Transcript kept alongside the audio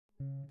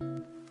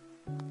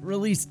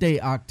Release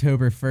date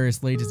October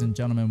 1st. Ladies and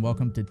gentlemen,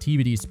 welcome to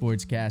TBD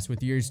Sportscast.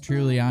 With yours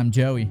truly, I'm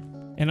Joey.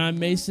 And I'm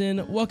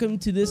Mason. Welcome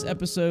to this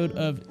episode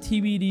of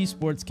TBD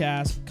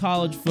Sportscast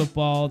College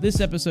Football.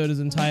 This episode is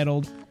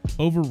entitled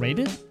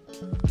Overrated,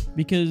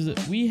 because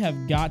we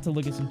have got to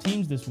look at some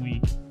teams this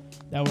week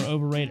that were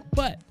overrated.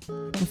 But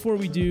before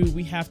we do,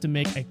 we have to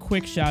make a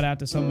quick shout out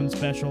to someone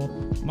special,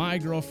 my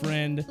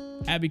girlfriend,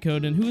 Abby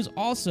Coden, who is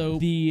also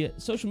the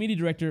social media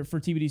director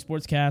for TBD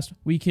Sportscast.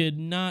 We could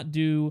not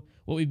do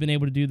what we've been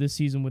able to do this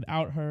season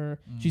without her.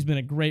 She's been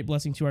a great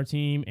blessing to our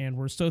team, and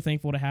we're so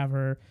thankful to have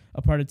her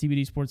a part of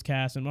TBD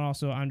Sportscast, and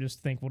also I'm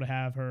just thankful to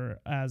have her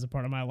as a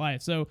part of my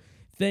life. So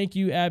thank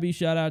you, Abby.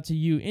 Shout out to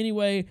you.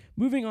 Anyway,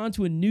 moving on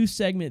to a new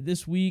segment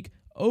this week,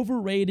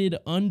 Overrated,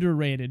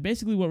 Underrated.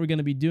 Basically what we're going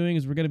to be doing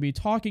is we're going to be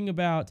talking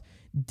about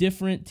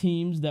different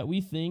teams that we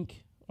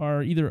think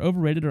are either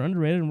overrated or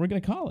underrated, and we're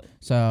going to call it.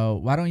 So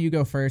why don't you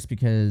go first,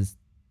 because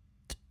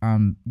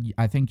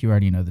I think you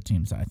already know the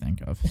teams I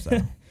think of. So.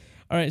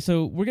 All right,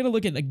 so we're going to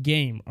look at a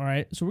game, all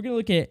right? So we're going to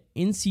look at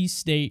NC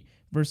State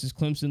versus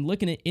Clemson.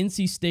 Looking at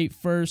NC State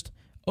first,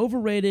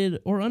 overrated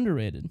or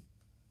underrated?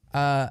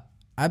 I've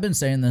been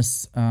saying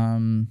this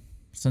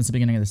since the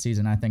beginning of the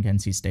season. I think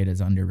NC State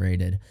is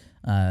underrated.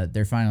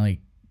 They're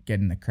finally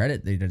getting the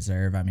credit they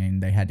deserve. I mean,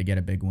 they had to get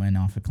a big win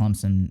off of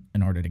Clemson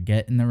in order to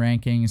get in the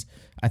rankings.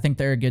 I think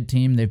they're a good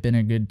team. They've been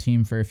a good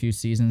team for a few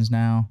seasons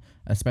now,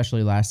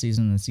 especially last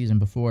season and the season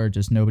before.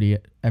 Just nobody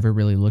ever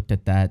really looked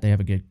at that. They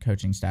have a good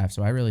coaching staff,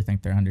 so I really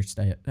think they're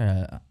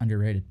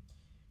underrated.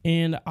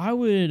 And I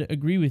would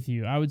agree with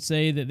you. I would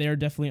say that they're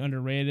definitely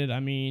underrated. I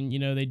mean, you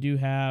know, they do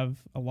have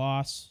a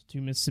loss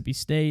to Mississippi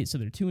State, so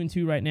they're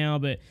 2-2 right now,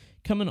 but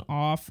coming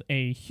off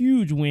a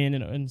huge win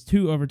in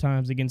 2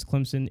 overtimes against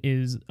Clemson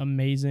is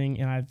amazing.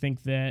 And I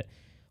think that,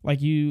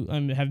 like you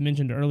have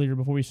mentioned earlier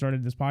before we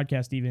started this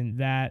podcast even,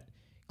 that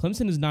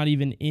Clemson is not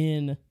even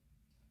in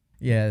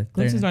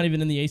Clemson's not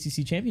even in the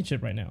ACC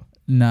championship right now.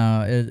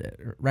 No,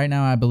 right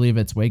now I believe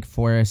it's Wake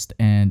Forest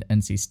and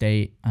NC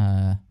State,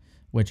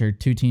 which are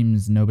two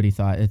teams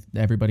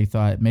everybody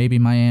thought maybe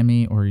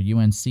Miami or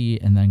UNC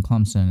and then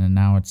Clemson, and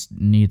now it's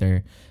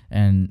neither.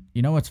 And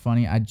you know what's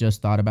funny? I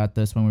just thought about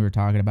this when we were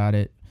talking about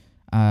it.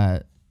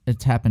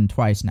 It's happened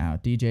twice now.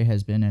 DJ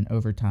has been in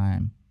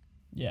overtime,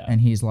 and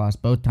he's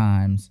lost both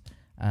times.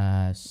 So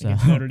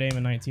against Notre Dame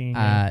in 19.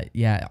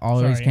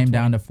 Always came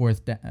down to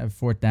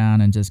fourth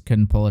down and just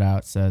couldn't pull it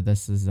out. So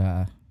this is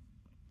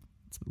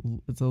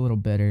it's a little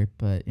bitter,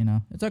 but you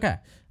know, it's okay.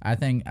 I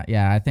think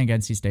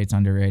NC State's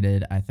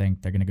underrated. I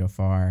think they're going to go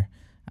far.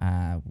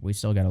 We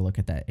still got to look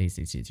at that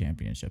ACC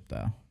championship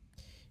though.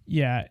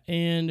 Yeah,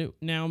 and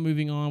now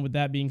moving on, with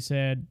that being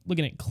said,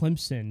 looking at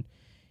Clemson,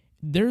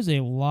 there's a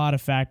lot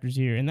of factors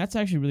here, and that's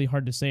actually really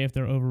hard to say if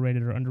they're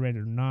overrated or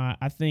underrated or not.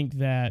 I think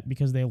that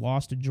because they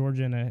lost to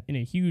Georgia in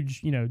a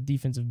huge,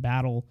 defensive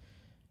battle,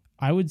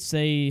 I would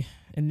say,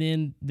 and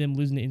then them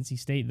losing to NC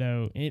State,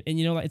 though. And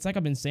it's like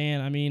I've been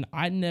saying, I mean,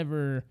 I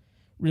never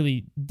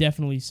really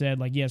definitely said,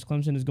 like, yes,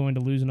 Clemson is going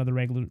to lose another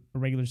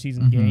regular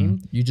season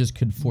game. You just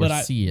could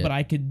foresee it. But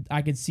I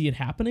could see it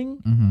happening.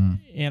 Mm-hmm.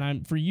 And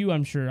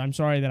I'm sure, I'm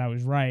sorry that I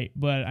was right.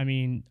 But, I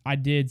mean, I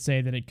did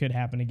say that it could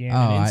happen again.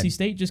 And NC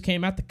State just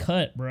came out the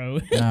cut, bro.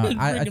 No,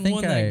 I think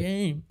won that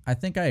game. I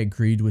think I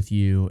agreed with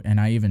you, and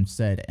I even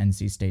said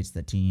NC State's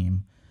the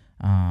team.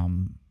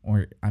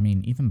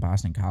 Even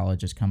Boston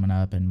College is coming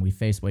up, and we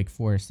face Wake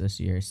Forest this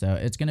year, so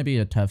it's going to be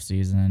a tough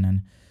season.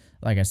 And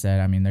like I said,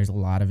 I mean, there's a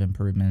lot of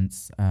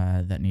improvements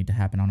that need to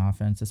happen on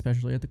offense,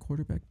 especially at the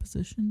quarterback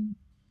position.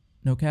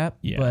 No cap.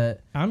 Yeah,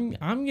 but I'm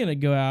gonna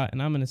go out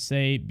and I'm gonna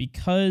say,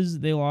 because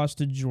they lost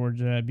to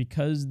Georgia,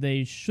 because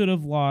they should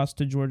have lost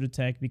to Georgia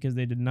Tech, because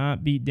they did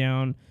not beat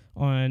down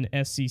on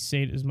SC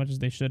State as much as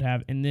they should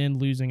have, and then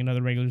losing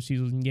another regular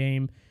season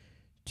game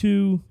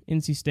to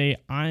NC State,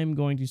 I'm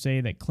going to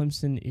say that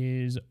Clemson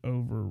is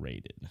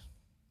overrated.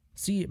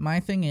 See, my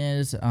thing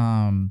is,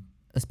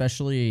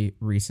 especially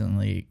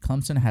recently,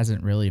 Clemson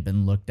hasn't really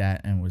been looked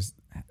at, and was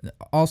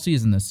all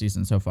season this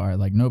season so far,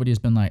 like, nobody's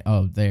been like,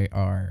 oh, they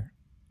are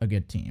a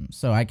good team.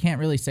 So I can't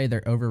really say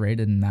they're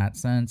overrated in that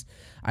sense.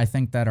 I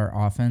think that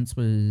our offense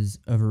was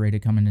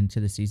overrated coming into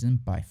the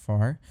season by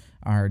far.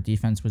 Our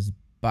defense was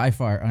by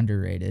far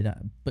underrated.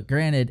 But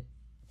granted,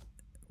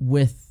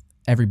 with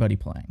everybody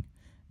playing.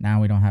 Now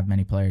we don't have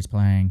many players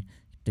playing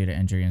due to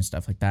injury and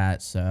stuff like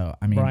that. So,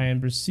 I mean, Brian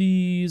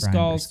Bresee,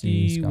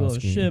 Skalski, Will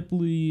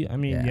Shipley. I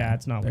mean,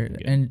 it's not looking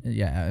good.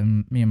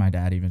 And me and my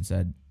dad even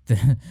said,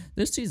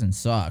 this season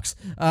sucks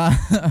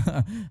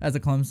as a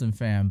Clemson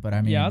fan. But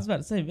I mean, I was about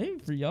to say, maybe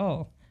for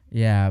y'all.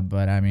 Yeah,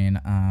 but I mean,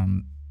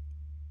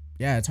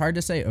 it's hard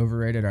to say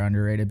overrated or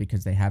underrated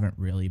because they haven't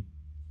really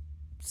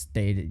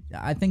stated.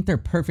 I think they're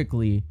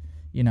perfectly,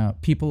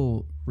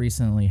 people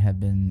recently have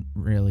been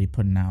really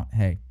putting out,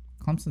 hey,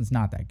 Clemson's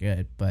not that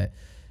good, but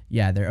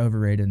yeah, they're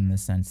overrated in the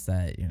sense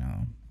that,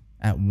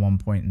 at one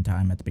point in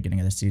time at the beginning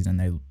of the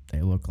season,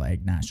 they look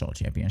like national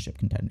championship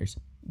contenders.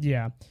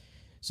 Yeah.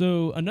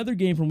 So another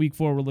game from week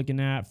 4 we're looking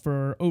at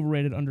for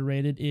overrated,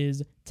 underrated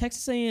is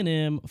Texas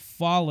A&M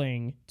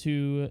falling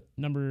to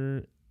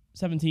number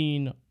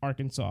 17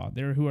 Arkansas.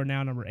 They're who are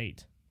now number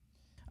 8.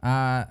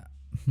 Uh,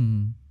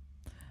 hmm.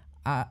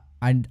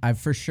 I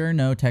for sure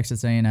know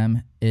Texas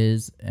A&M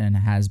is and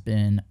has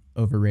been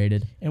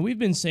overrated. And we've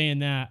been saying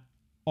that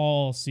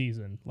all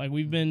season. Like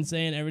we've been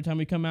saying every time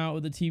we come out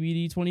with a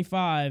TBD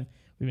 25,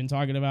 we've been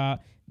talking about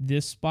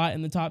this spot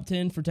in the top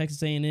 10 for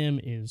Texas A&M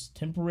is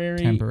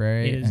temporary.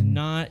 It is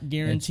not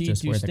guaranteed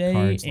to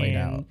stay.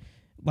 And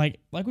like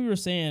we were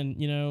saying,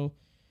 you know,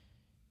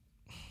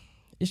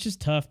 it's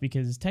just tough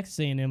because Texas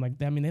A&M, like,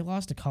 I mean, they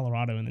lost to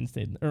Colorado and then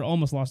stayed, or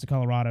almost lost to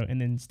Colorado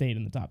and then stayed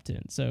in the top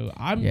 10. So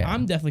I'm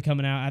definitely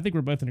coming out. I think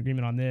we're both in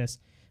agreement on this.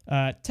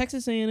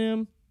 Texas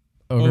A&M,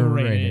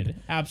 overrated.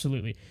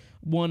 Absolutely.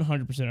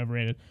 100%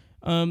 overrated.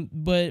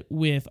 But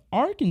with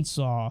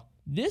Arkansas,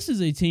 this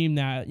is a team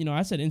that, you know,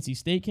 I said NC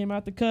State came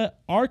out the cut.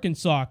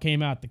 Arkansas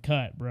came out the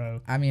cut, bro.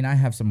 I mean, I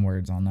have some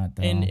words on that,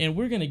 though. And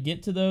we're going to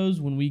get to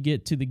those when we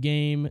get to the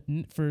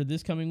game for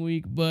this coming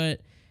week.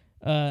 But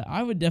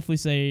I would definitely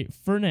say,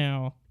 for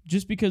now,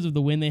 just because of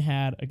the win they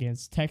had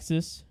against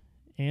Texas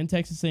and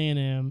Texas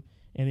A&M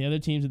and the other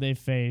teams that they've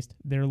faced,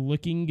 they're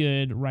looking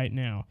good right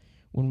now.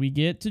 When we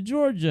get to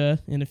Georgia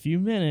in a few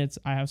minutes,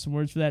 I have some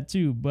words for that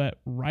too. But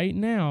right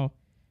now,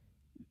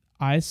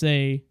 I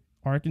say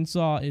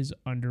Arkansas is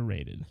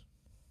underrated.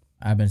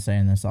 I've been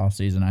saying this all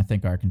season. I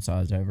think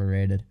Arkansas is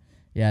overrated.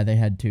 Yeah, they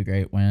had 2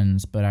 great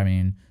wins, but I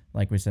mean,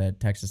 like we said,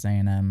 Texas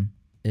A&M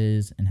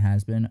is and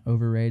has been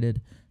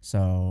overrated.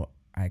 So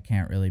I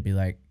can't really be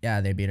like,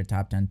 yeah, they beat a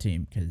top 10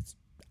 team, because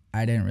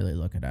I didn't really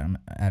look at them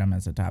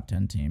as a top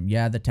 10 team.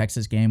 Yeah, the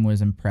Texas game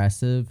was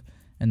impressive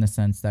in the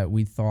sense that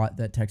we thought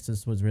that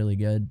Texas was really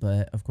good,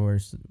 but of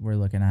course we're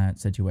looking at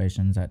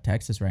situations at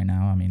Texas right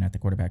now. I mean, at the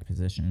quarterback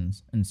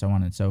positions and so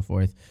on and so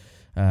forth.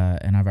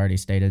 And I've already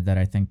stated that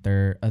I think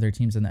there are other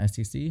teams in the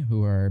SEC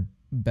who are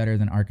better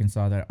than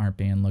Arkansas that aren't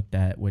being looked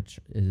at, which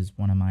is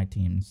one of my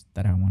teams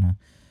that I want to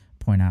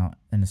point out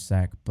in a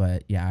sec.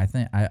 But yeah,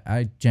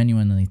 I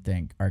genuinely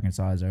think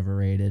Arkansas is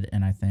overrated,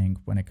 and I think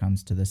when it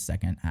comes to the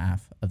second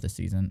half of the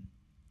season,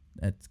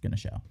 it's going to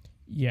show.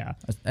 Yeah.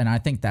 And I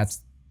think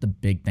that's the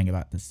big thing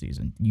about this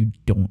season. You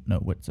don't know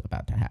what's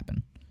about to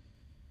happen.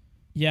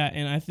 Yeah,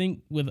 and I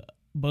think with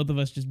both of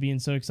us just being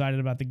so excited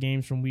about the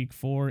games from week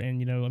 4, and,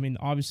 you know, I mean,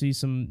 obviously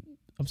some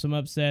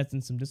upsets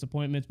and some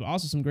disappointments, but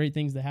also some great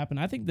things that happen,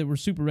 I think that we're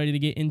super ready to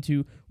get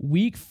into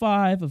week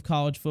 5 of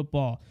college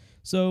football.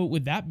 So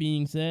with that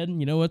being said,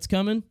 you know what's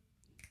coming?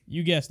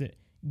 You guessed it.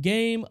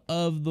 Game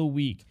of the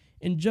week.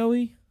 And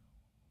Joey,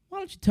 why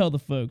don't you tell the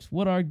folks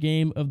what our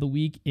game of the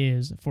week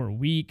is for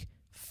week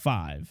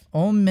 5?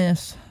 Ole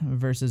Miss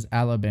versus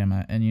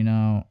Alabama. And, you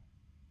know,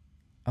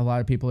 a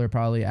lot of people are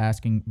probably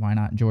asking, why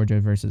not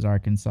Georgia versus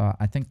Arkansas?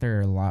 I think there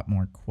are a lot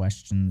more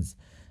questions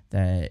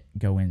that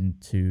go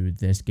into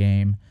this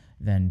game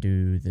than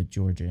do the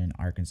Georgia and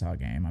Arkansas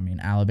game. I mean,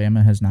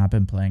 Alabama has not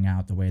been playing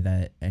out the way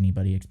that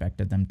anybody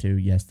expected them to.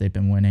 Yes, they've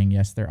been winning.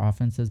 Yes, their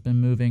offense has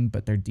been moving,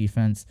 but their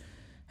defense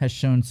has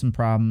shown some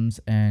problems.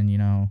 And, you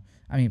know,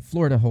 I mean,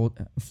 Florida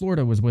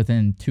was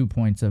within 2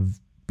 points of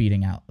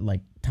beating out,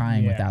 like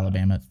tying with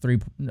Alabama,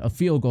 a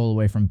field goal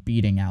away from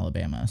beating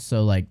Alabama.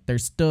 So like,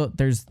 there's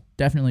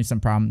definitely some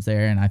problems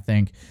there. And I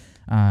think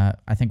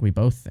we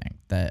both think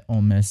that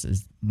Ole Miss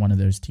is one of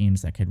those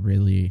teams that could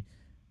really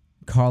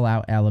call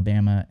out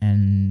Alabama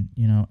and,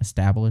 you know,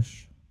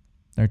 establish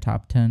their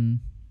top 10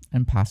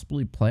 and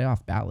possibly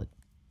playoff ballot.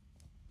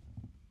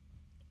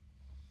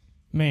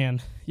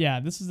 Man, yeah,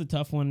 this is a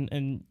tough one.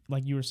 And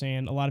like you were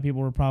saying, a lot of people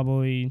were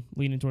probably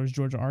leaning towards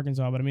Georgia,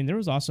 Arkansas. But I mean, there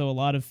was also a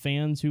lot of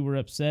fans who were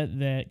upset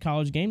that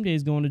College Game Day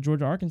is going to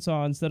Georgia,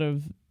 Arkansas instead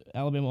of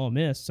Alabama, Ole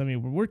Miss. I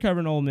mean, we're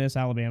covering Ole Miss,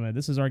 Alabama.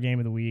 This is our game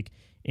of the week.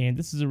 And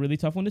this is a really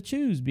tough one to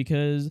choose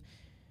because,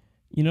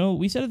 you know,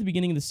 we said at the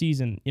beginning of the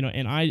season, you know,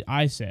 and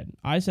I said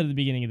at the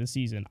beginning of the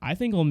season, I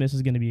think Ole Miss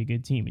is going to be a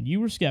good team. And you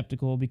were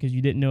skeptical because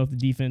you didn't know if the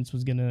defense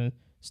was going to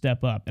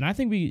step up. And I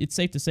think it's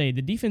safe to say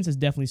the defense has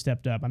definitely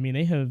stepped up. I mean,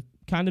 they have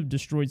kind of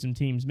destroyed some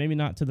teams, maybe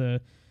not to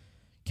the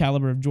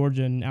caliber of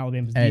Georgia and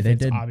Alabama's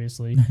defense,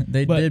 obviously.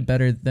 They did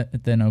better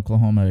than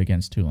Oklahoma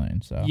against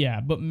Tulane. So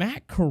yeah, but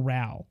Matt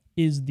Corral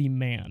is the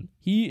man.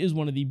 He is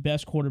one of the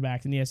best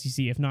quarterbacks in the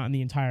SEC, if not in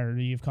the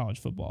entirety of college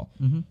football.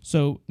 Mm-hmm.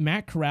 So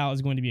Matt Corral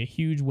is going to be a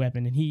huge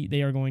weapon, and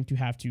they are going to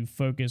have to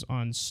focus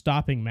on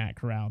stopping Matt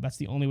Corral. That's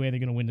the only way they're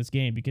going to win this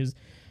game because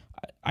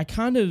I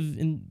kind of,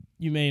 and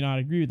you may not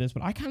agree with this,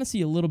 but I kind of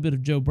see a little bit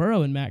of Joe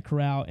Burrow in Matt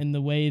Corral in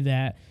the way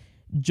that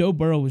Joe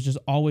Burrow was just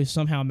always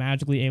somehow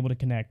magically able to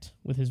connect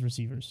with his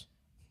receivers.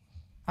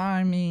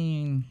 I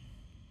mean,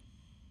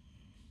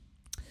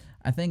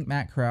 I think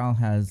Matt Corral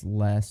has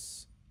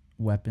less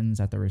weapons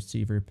at the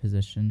receiver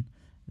position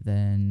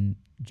than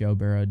Joe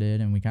Burrow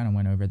did, and we kind of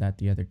went over that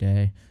the other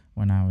day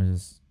when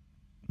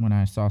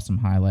I saw some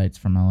highlights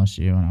from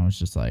LSU, and I was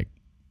just like,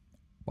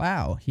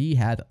 wow, he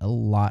had a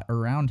lot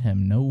around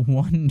him. No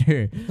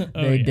wonder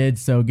they did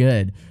so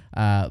good.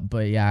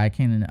 But yeah, I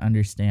can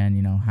understand,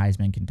 you know,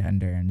 Heisman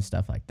contender and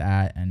stuff like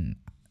that. And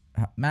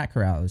Matt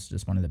Corral is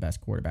just one of the best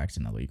quarterbacks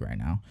in the league right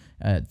now,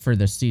 for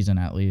this season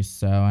at least.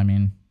 So, I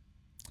mean,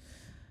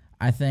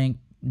 I think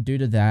due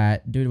to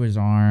that, due to his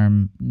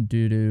arm,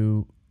 due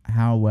to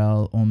how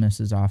well Ole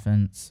Miss's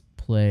offense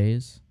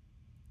plays,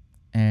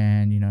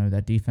 and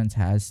that defense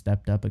has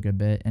stepped up a good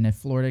bit. And if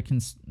Florida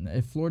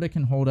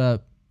can hold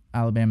up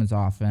Alabama's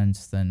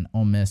offense, then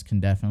Ole Miss can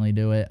definitely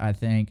do it, I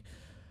think.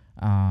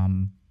 I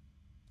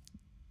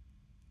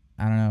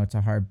don't know. It's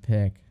a hard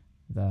pick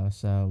though.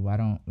 So why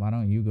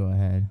don't you go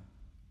ahead?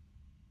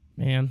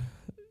 Man,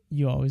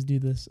 you always do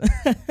this.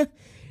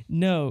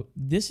 No,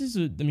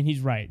 he's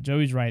right.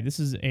 Joey's right. This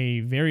is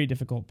a very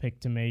difficult pick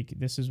to make.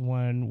 This is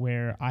one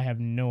where I have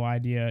no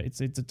idea.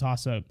 It's a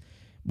toss-up.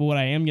 But what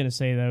I am going to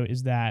say, though,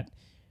 is that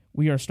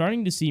we are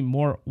starting to see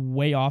more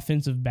way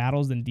offensive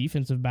battles than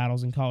defensive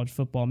battles in college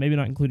football, maybe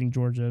not including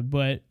Georgia.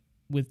 But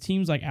with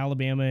teams like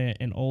Alabama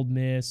and Ole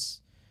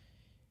Miss,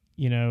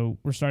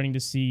 we're starting to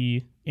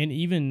see, and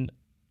even,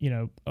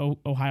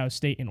 Ohio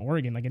State and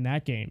Oregon, like in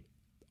that game,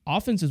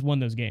 offense has won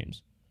those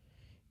games.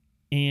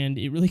 And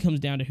it really comes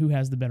down to who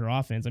has the better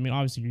offense. I mean,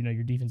 obviously,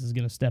 your defense is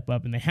going to step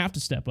up, and they have to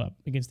step up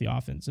against the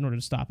offense in order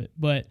to stop it.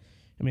 But,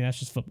 I mean, that's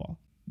just football.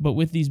 But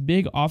with these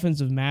big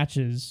offensive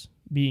matches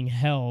being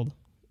held,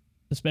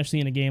 especially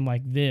in a game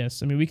like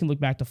this, I mean, we can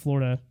look back to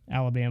Florida,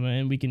 Alabama,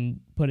 and we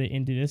can put it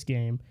into this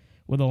game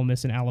with Ole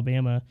Miss and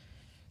Alabama.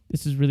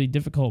 This is really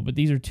difficult, but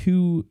these are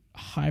two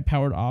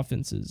high-powered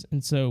offenses.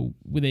 And so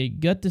with a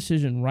gut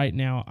decision right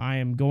now, I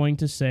am going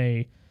to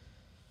say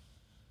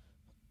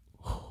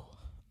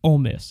Ole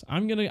Miss.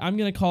 I'm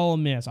gonna call Ole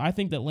Miss. I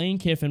think that Lane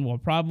Kiffin will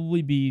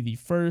probably be the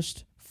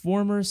first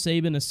former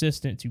Saban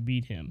assistant to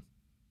beat him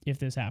if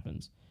this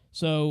happens.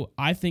 So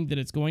I think that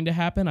it's going to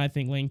happen. I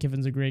think Lane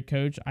Kiffin's a great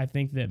coach. I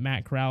think that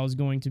Matt Corral is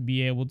going to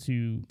be able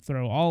to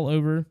throw all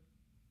over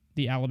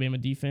the Alabama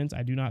defense.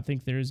 I do not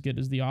think they're as good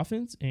as the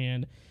offense.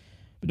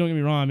 But don't get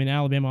me wrong. I mean,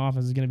 Alabama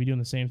offense is going to be doing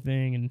the same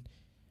thing. And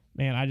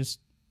man,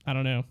 I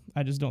don't know.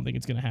 I just don't think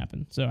it's going to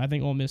happen. So I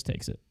think Ole Miss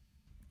takes it.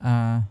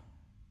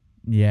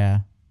 Yeah.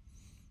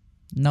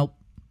 Nope.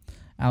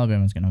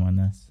 Alabama's going to win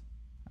this.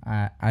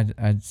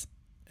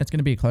 It's going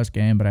to be a close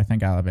game, but I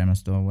think Alabama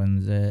still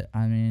wins it.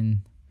 I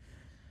mean,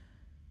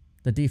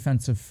 the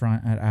defensive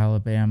front at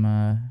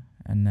Alabama,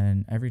 and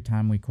then every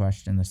time we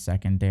question the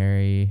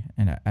secondary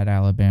and at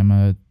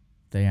Alabama,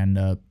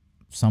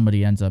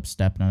 somebody ends up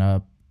stepping it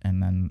up,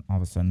 and then all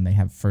of a sudden they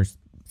have first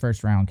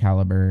round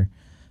caliber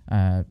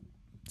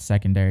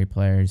secondary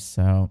players.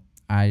 So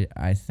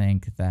I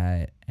think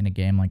that in a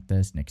game like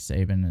this, Nick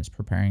Saban is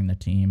preparing the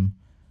team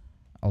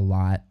a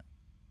lot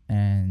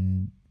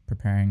and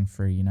preparing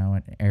for,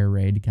 an air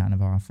raid kind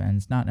of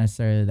offense. Not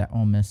necessarily that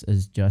Ole Miss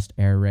is just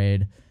air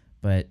raid,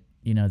 but,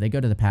 they go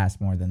to the pass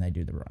more than they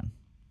do the run.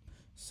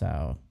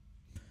 So,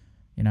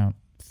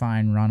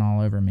 fine, run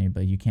all over me,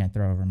 but you can't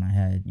throw over my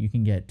head. You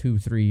can get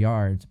 2-3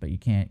 yards, but you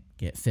can't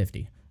get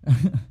 50.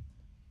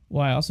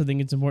 Well, I also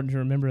think it's important to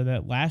remember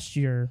that last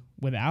year,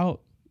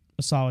 without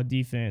a solid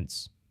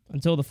defense,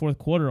 until the fourth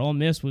quarter, Ole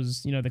Miss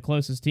was, the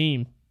closest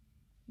team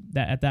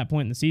that at that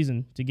point in the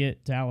season to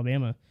get to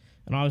Alabama.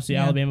 And obviously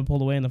Alabama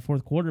pulled away in the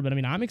fourth quarter. But, I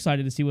mean, I'm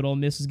excited to see what Ole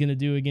Miss is going to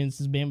do against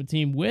this Bama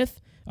team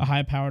with a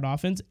high-powered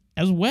offense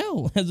as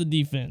well as a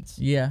defense.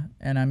 Yeah,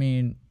 and, I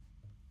mean,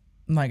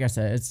 like I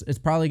said, it's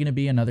probably going to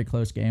be another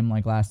close game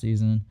like last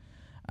season.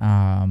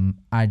 I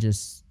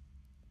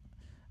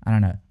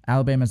don't know.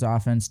 Alabama's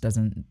offense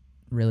doesn't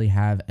really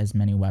have as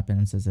many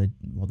weapons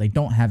they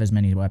don't have as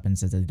many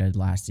weapons as they did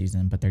last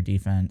season, but their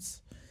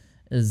defense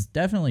is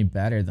definitely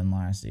better than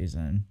last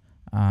season.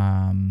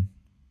 I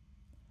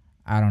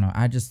don't know.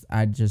 I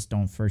just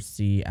don't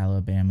foresee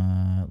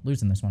Alabama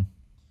losing this one.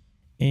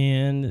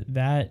 And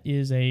that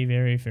is a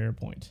very fair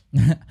point.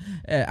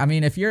 I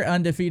mean, if you're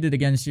undefeated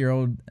against your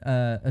old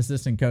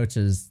assistant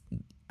coaches,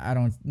 I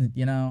don't,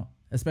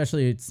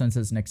 especially since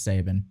it's Nick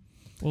Saban.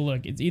 Well,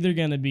 look, it's either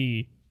going to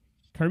be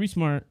Kirby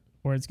Smart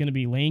or it's going to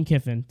be Lane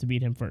Kiffin to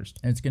beat him first.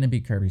 It's going to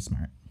be Kirby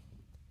Smart.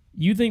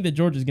 You think that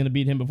Georgia's going to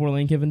beat him before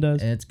Lane Kiffin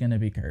does? It's going to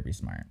be Kirby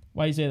Smart.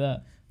 Why do you say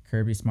that?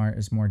 Kirby Smart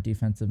is more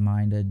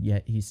defensive-minded,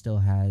 yet he still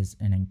has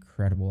an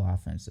incredible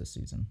offense this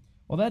season.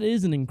 Well, that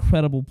is an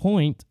incredible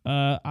point.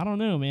 I don't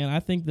know, man. I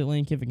think that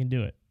Lane Kiffin can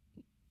do it.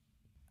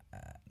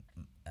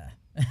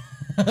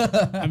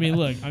 I mean,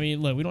 look.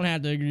 We don't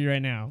have to agree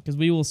right now because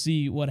we will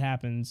see what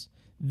happens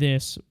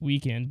this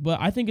weekend. But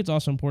I think it's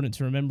also important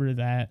to remember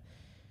that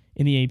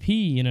in the AP,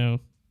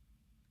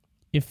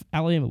 if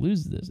Alabama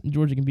loses this and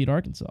Georgia can beat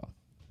Arkansas,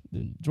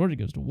 then Georgia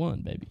goes to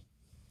 1, baby.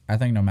 I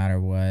think no matter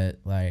what,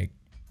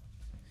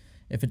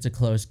 if it's a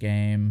close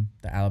game,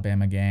 the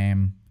Alabama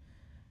game,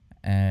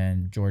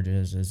 and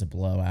Georgia's is a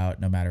blowout,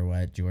 no matter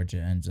what, Georgia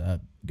ends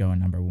up going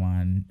number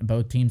 1.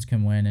 Both teams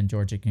can win, and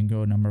Georgia can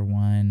go number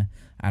 1.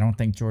 I don't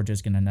think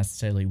Georgia's going to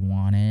necessarily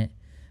want it,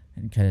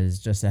 because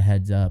just a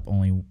heads up,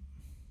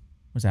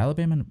 was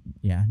Alabama?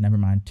 Yeah, never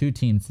mind. 2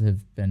 teams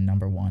have been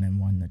number 1 and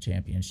won the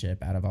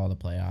championship out of all the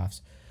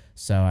playoffs.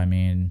 So, I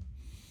mean,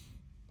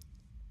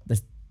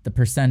 the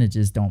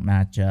percentages don't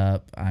match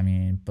up. I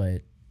mean,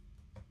 but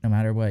no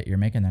matter what, you're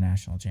making the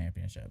national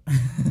championship.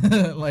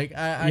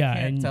 I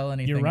can't tell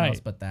anything else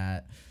but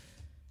that.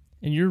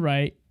 And you're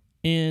right.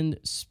 And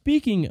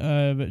speaking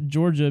of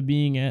Georgia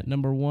being at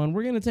number 1,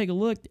 we're going to take a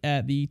look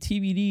at the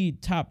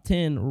TBD top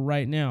 10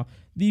 right now.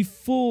 The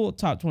full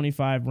top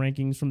 25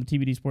 rankings from the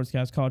TBD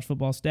Sportscast college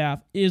football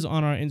staff is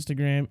on our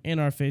Instagram and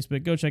our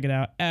Facebook. Go check it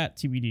out at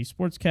TBD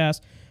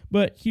Sportscast.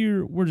 But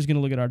here, we're just going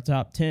to look at our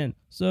top 10.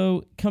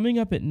 So coming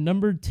up at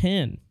number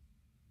 10,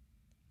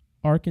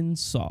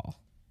 Arkansas.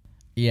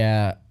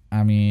 Yeah,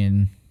 I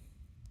mean,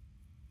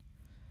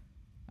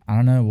 I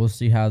don't know. We'll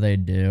see how they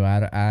do.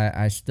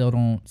 I still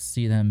don't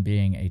see them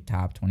being a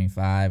top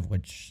 25,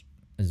 which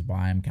is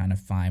why I'm kind of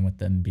fine with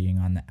them being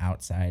on the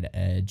outside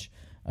edge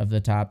of the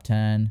top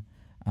 10.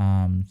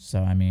 So,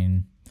 I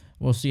mean,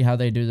 we'll see how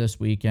they do this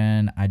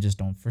weekend. I just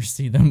don't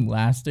foresee them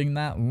lasting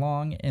that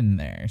long in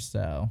there.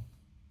 So,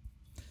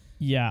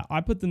 yeah,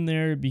 I put them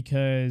there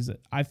because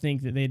I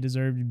think that they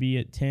deserve to be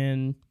at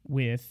 10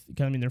 with,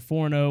 I mean, they're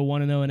 4-0,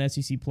 1-0 in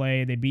SEC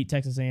play. They beat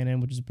Texas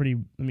A&M, which is a pretty,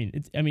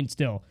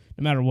 still,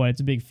 no matter what, it's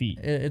a big feat.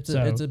 It's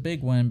a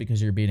big win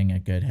because you're beating a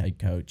good head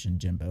coach in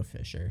Jimbo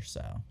Fisher.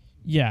 So,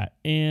 yeah,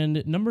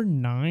 and number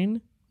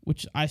 9,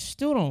 which I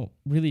still don't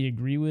really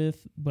agree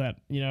with, but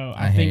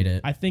I hate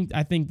it. I think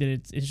that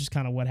it's just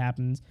kind of what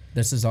happens.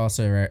 This is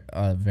also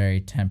a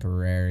very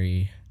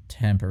temporary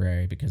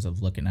because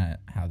of looking at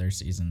how their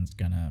season's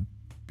gonna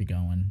be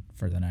going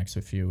for the next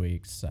few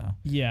weeks. So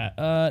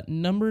yeah,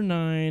 number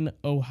 9,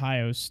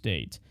 Ohio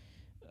State.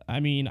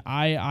 I mean,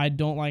 I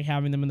don't like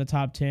having them in the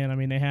top 10. I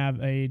mean, they have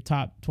a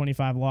top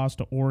 25 loss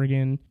to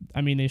Oregon.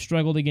 I mean, they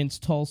struggled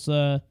against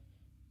Tulsa.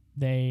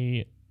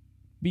 They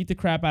beat the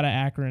crap out of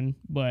Akron,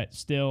 but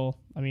still,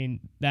 I mean,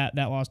 that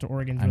loss to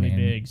Oregon's really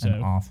big. So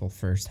an awful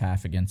first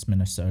half against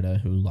Minnesota,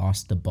 who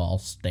lost to Ball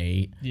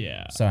State.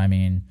 Yeah. So I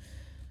mean,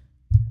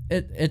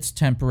 it's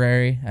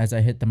temporary. As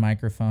I hit the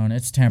microphone,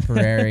 it's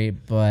temporary.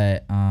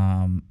 But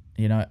I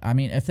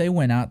mean, if they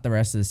win out the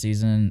rest of the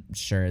season,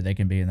 sure, they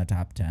can be in the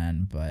top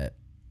 10. But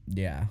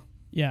yeah.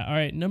 Yeah. All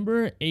right.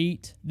 Number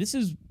 8. This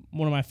is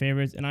one of my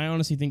favorites, and I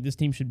honestly think this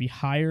team should be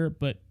higher,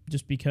 but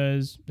just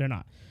because they're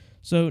not.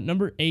 So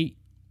number 8.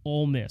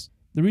 Ole Miss.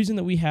 The reason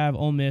that we have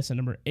Ole Miss at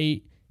number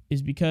 8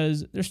 is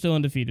because they're still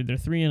undefeated. They're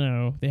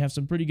 3-0. They have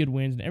some pretty good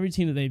wins, and every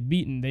team that they've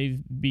beaten,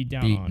 they've beat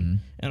down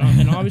on.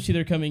 And obviously,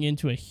 they're coming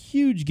into a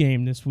huge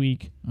game this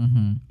week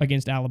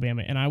against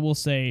Alabama. And I will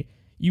say,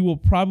 you will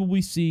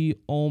probably see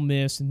Ole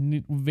Miss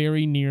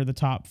very near the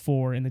top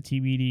 4 in the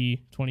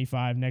TBD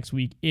 25 next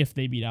week if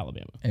they beat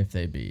Alabama. If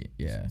they beat,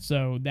 yeah.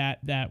 So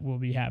that will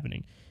be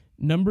happening.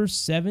 Number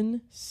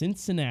 7,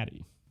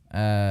 Cincinnati.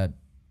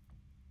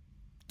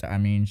 I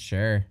mean,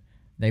 sure.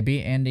 They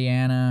beat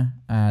Indiana.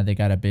 They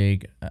got a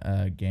big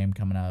game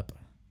coming up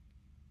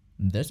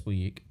this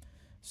week,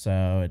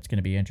 so it's going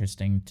to be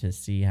interesting to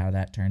see how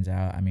that turns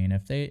out. I mean,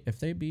 if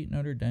they beat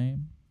Notre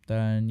Dame,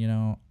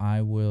 then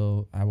I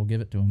will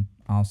give it to them.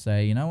 I'll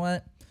say, you know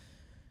what,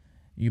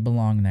 you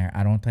belong there.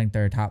 I don't think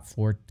they're a top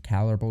 4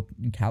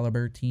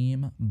 caliber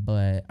team,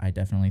 but I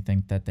definitely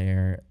think that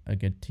they're a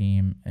good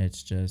team.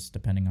 It's just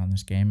depending on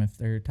this game if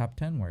they're top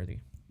 10 worthy.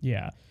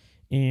 Yeah.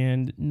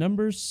 And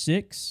number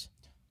 6,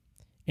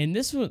 and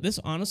this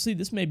honestly,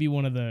 this may be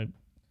one of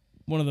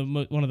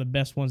the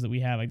best ones that we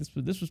have. Like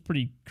this was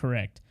pretty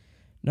correct.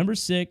 Number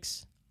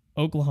 6,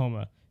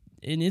 Oklahoma,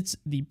 and it's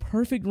the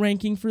perfect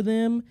ranking for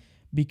them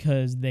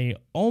because they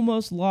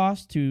almost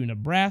lost to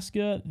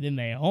Nebraska, then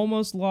they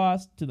almost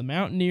lost to the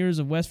Mountaineers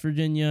of West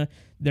Virginia.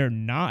 They're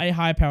not a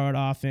high-powered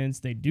offense.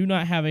 They do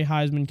not have a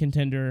Heisman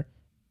contender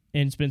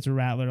in Spencer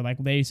Rattler, like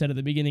they said at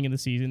the beginning of the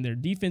season. Their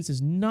defense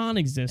is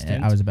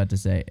non-existent. I was about to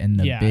say, and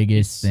the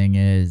biggest thing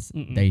is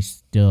they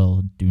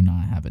still do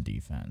not have a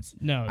defense.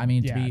 No, I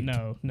mean,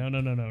 no.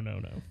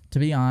 To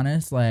be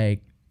honest,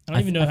 like I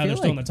don't even know how they're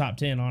still in the top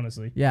 10.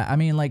 Honestly, yeah. I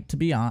mean, like to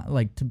be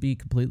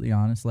completely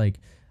honest, like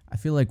I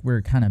feel like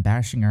we're kind of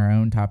bashing our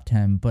own top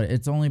 10, but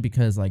it's only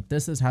because like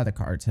this is how the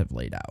cards have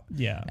laid out.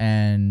 Yeah,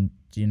 and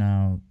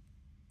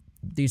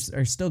these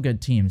are still good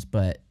teams,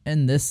 but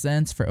in this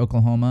sense for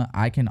Oklahoma,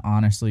 I can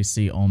honestly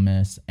see Ole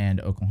Miss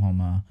and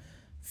Oklahoma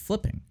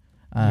flipping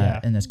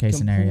in this case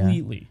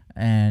completely.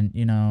 Scenario.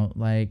 And,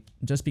 like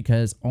just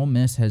because Ole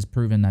Miss has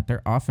proven that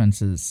their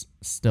offense is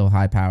still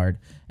high powered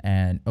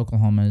and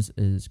Oklahoma's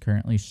is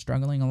currently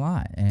struggling a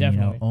lot. And,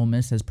 Definitely. Ole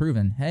Miss has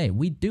proven, hey,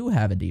 we do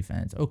have a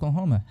defense.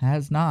 Oklahoma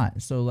has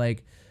not. So,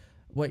 like,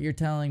 what you're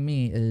telling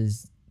me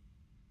is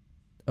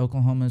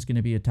Oklahoma is going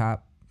to be a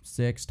top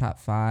 6, top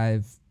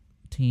 5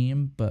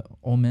 team, but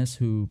Ole Miss,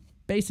 who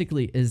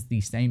basically is the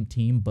same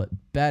team but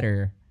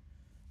better,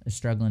 is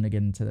struggling to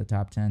get into the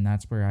top 10.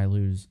 That's where I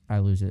lose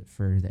it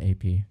for the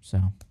AP.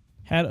 So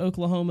had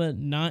Oklahoma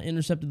not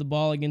intercepted the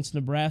ball against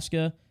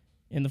Nebraska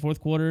in the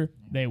fourth quarter,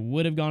 they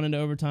would have gone into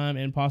overtime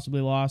and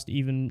possibly lost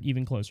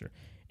even closer.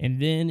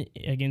 And then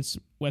against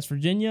West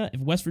Virginia, if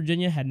West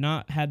Virginia had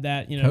not had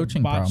that,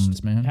 coaching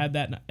problems, man,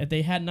 if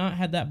they had not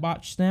had that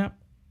botched snap,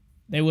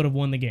 they would have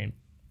won the game.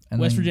 And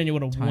West Virginia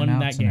would have won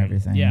that game.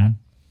 Everything, yeah. Man.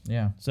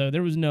 Yeah. So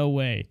there was no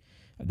way.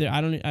 We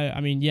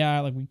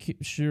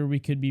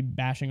could be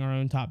bashing our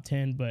own top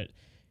 10, but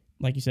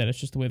like you said, it's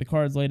just the way the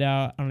card's laid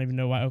out. I don't even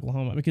know why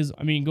Oklahoma, because,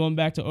 I mean, going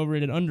back to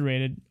overrated,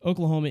 underrated,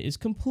 Oklahoma is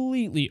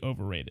completely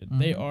overrated. Mm-hmm.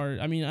 They are,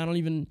 I mean,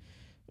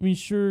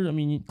 sure, I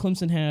mean,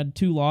 Clemson had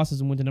 2 losses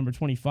and went to number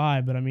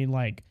 25, but I mean,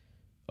 like,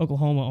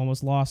 Oklahoma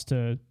almost lost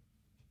to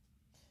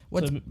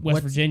West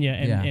Virginia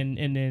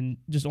and then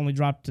just only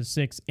dropped to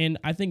 6. And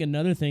I think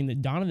another thing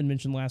that Donovan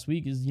mentioned last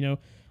week is, you know,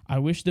 I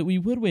wish that we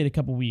would wait a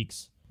couple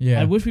weeks. Yeah.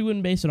 I wish we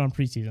wouldn't base it on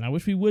preseason. I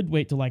wish we would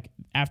wait till like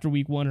after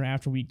week 1 or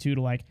after week 2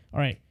 to like, all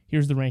right,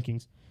 here's the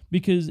rankings.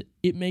 Because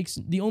it makes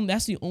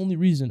that's the only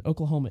reason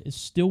Oklahoma is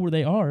still where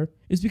they are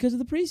is because of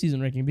the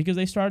preseason ranking, because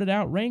they started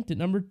out ranked at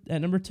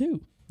number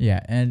 2.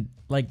 Yeah, and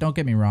like, don't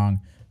get me wrong,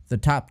 the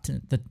top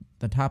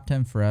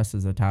 10 for us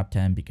is the top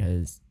 10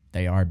 because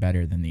they are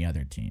better than the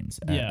other teams,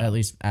 at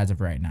least as of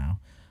right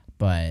now.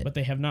 But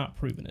they have not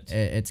proven it.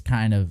 It's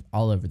kind of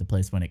all over the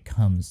place when it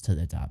comes to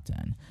the top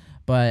 10.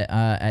 But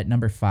at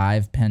number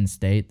 5, Penn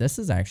State, this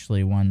is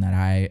actually one that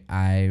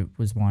I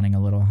was wanting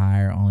a little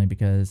higher, only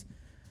because,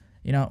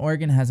 you know,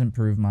 Oregon hasn't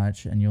proved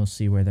much, and you'll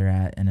see where they're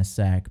at in a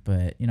sec.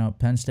 But, you know,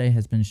 Penn State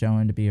has been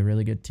shown to be a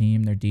really good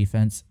team. Their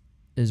defense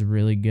is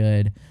really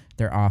good.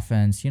 Their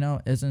offense, you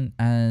know, isn't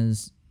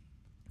as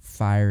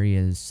fiery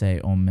as, say,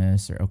 Ole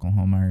Miss or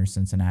Oklahoma or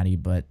Cincinnati,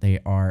 but they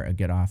are a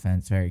good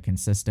offense, very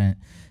consistent.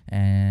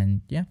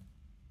 And, yeah,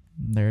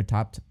 they're a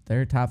top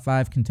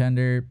 5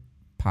 contender,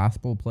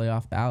 possible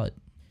playoff ballot.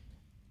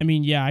 I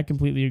mean, yeah, I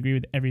completely agree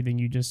with everything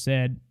you just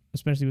said,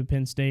 especially with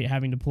Penn State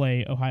having to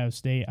play Ohio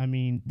State. I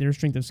mean, their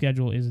strength of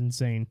schedule is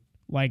insane.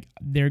 Like,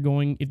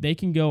 if they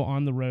can go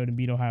on the road and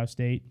beat Ohio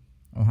State,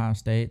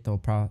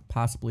 they'll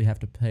possibly have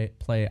to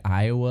play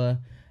Iowa.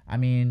 I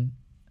mean,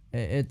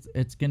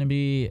 it's going to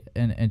be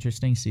an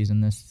interesting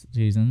season this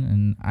season,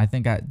 and I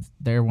think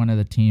they're one of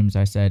the teams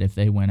I said if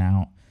they went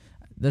out,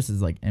 this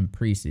is like in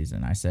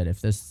preseason, I said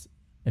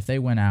if they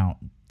went out,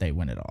 they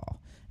win it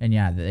all. And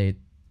yeah, they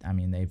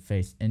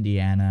face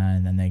Indiana,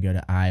 and then they go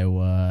to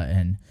Iowa,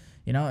 and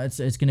you know, it's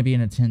going to be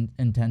an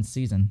intense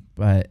season,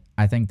 but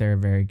I think they're a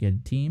very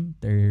good team.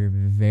 They're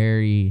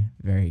very,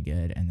 very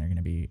good, and they're going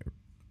to be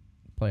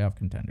playoff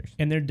contenders.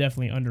 And they're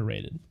definitely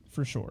underrated,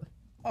 for sure.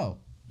 Oh,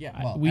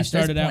 yeah. Well, we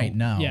started out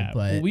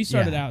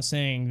out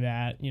saying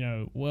that, you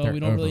know, we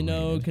don't really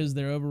know because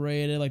they're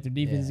overrated. Like, their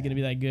defense is going to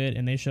be that good,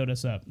 and they showed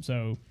us up.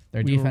 So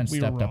their defense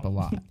stepped up a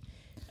lot.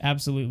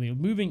 Absolutely.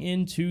 Moving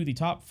into the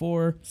top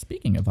 4.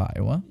 Speaking of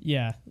Iowa.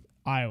 Yeah,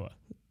 Iowa.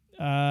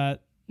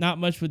 Not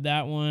much with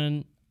that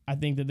one. I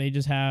think that they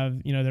just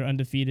have, you know, they're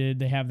undefeated.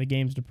 They have the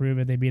games to prove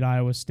it. They beat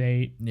Iowa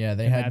State. Yeah,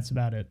 that's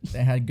about it.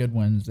 They had good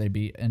wins. They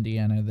beat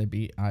Indiana. They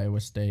beat Iowa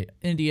State.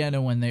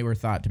 Indiana when they were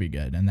thought to be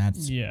good, and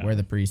that's where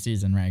the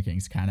preseason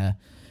rankings kind of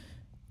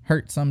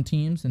hurt some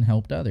teams and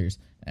helped others.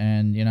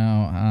 And you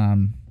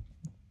know,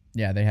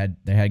 they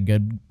had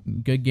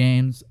good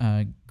games,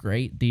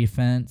 great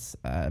defense,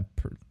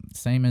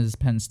 same as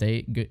Penn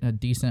State, a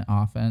decent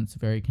offense,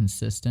 very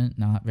consistent,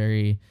 not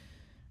very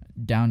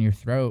down your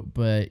throat,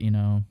 but you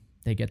know,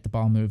 they get the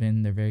ball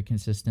moving. They're very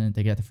consistent.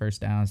 They get the first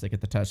downs. They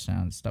get the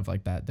touchdowns, stuff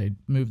like that. They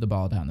move the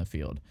ball down the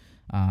field.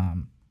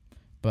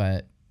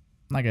 But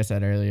like I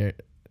said earlier,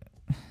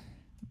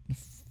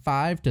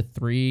 5 to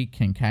 3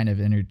 can kind of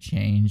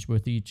interchange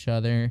with each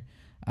other.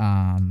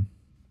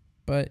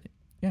 But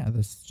yeah,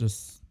 this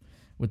just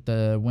with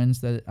the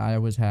wins that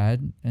Iowa's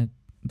had,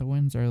 the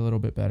wins are a little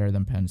bit better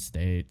than Penn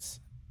State's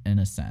in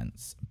a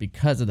sense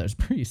because of those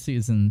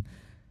preseason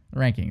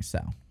rankings.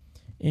 So.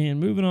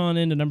 And moving on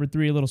into number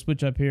 3, a little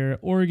switch up here.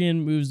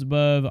 Oregon moves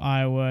above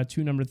Iowa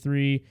to number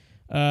 3,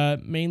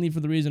 mainly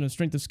for the reason of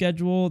strength of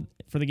schedule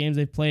for the games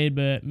they've played,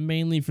 but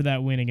mainly for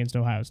that win against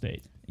Ohio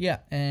State. Yeah,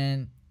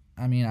 and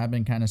I mean, I've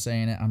been kind of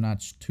saying it. I'm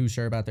not too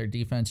sure about their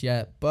defense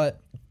yet,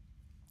 but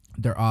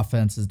their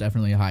offense is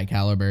definitely a high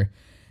caliber.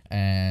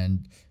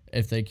 And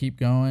if they keep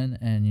going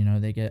and, you know,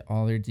 they get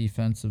all their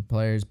defensive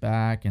players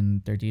back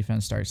and their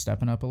defense starts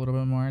stepping up a little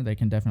bit more, they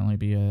can definitely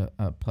be a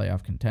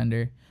playoff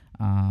contender.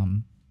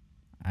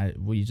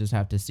 We just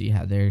have to see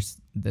how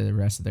the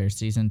rest of their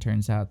season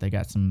turns out. They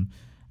got some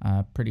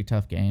pretty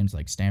tough games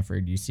like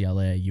Stanford,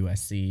 UCLA,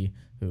 USC,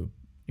 who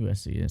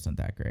USC isn't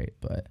that great,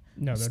 but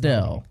no,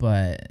 still,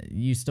 but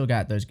you still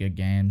got those good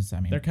games. I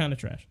mean, they're kind of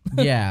trash.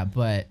 Yeah,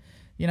 but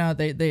you know,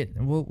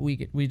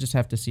 we just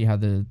have to see how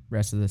the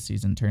rest of the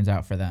season turns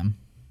out for them.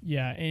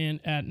 Yeah, and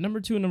at number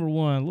 2 and number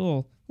 1, a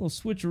little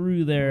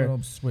switcheroo there. A little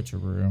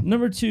switcheroo.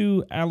 Number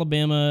 2,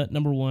 Alabama.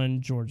 Number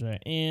 1, Georgia.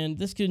 And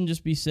this can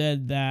just be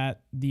said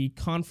that the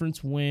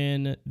conference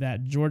win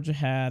that Georgia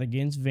had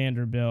against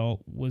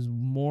Vanderbilt was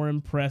more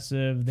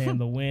impressive than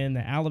the win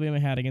that Alabama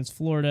had against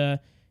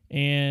Florida,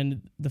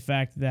 and the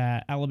fact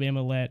that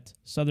Alabama let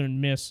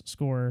Southern Miss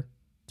score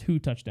 2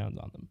 touchdowns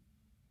on them.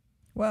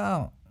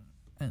 Well,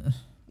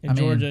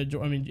 Georgia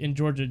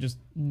just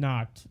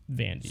knocked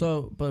Vandy.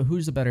 So, but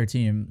who's the better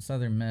team,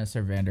 Southern Miss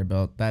or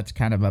Vanderbilt? That's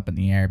kind of up in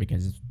the air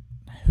because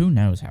who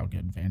knows how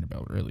good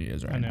Vanderbilt really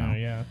is right now.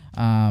 Yeah.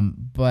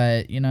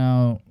 But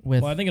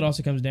Well, I think it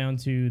also comes down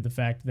to the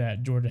fact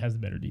that Georgia has the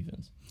better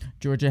defense.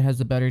 Georgia has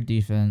the better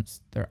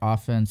defense. Their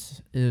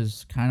offense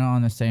is kind of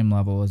on the same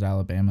level as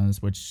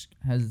Alabama's, which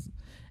has,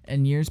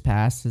 in years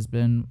past, has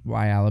been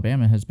why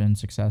Alabama has been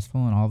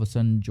successful. And all of a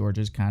sudden,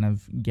 Georgia's kind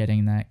of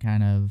getting that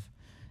kind of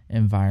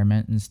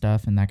environment and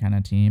stuff and that kind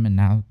of team. And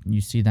now you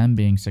see them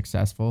being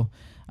successful.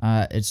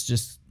 It's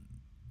just,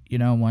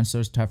 once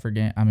those tougher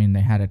games,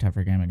 they had a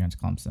tougher game against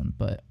Clemson,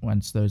 but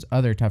once those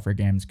other tougher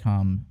games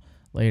come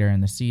later in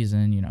the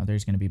season,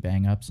 there's going to be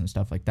bang-ups and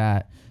stuff like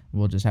that.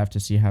 We'll just have to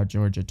see how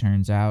Georgia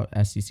turns out,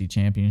 SEC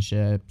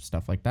championship,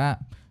 stuff like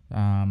that.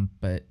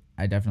 But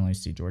I definitely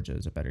see Georgia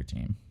as a better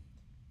team.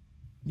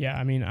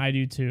 Yeah, I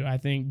do too. I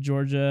think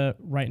Georgia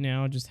right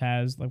now just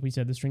has, like we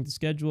said, the strength of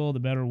schedule, the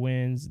better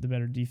wins, the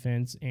better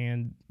defense,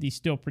 and the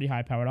still pretty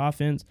high-powered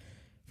offense.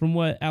 From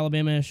what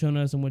Alabama has shown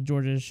us and what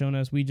Georgia has shown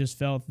us, we just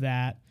felt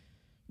that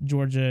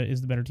Georgia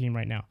is the better team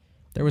right now.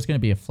 There was going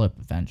to be a flip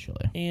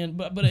eventually.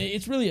 But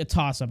it's really a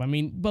toss-up.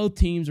 Both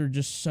teams are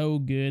just so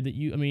good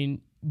that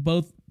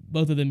both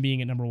of them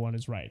being at number one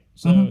is right.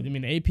 So,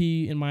 the AP,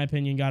 in my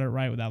opinion, got it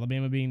right with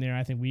Alabama being there.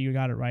 I think we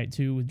got it right,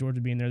 too, with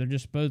Georgia being there. They're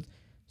just both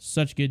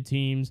such good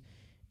teams,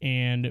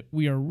 and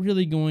we are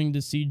really going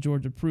to see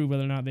Georgia prove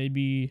whether or not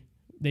they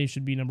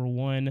should be number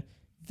one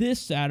this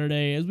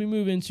Saturday as we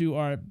move into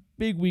our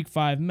big Week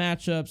 5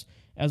 matchups,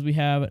 as we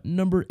have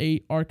number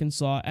 8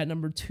 Arkansas at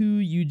number 2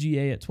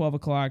 UGA at 12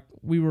 o'clock.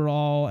 We were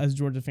all, as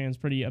Georgia fans,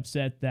 pretty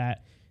upset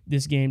that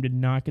this game did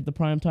not get the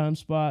primetime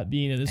spot,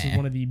 being that this is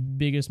one of the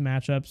biggest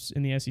matchups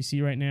in the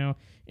SEC right now,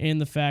 and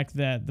the fact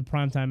that the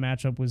primetime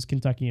matchup was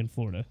Kentucky and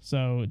Florida.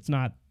 So it's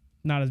not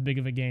as big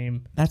of a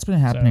game. That's been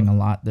happening a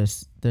lot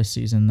this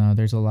season, though.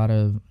 There's a lot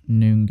of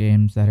noon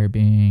games that are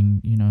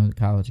being, the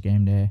college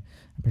game day.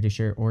 I'm pretty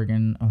sure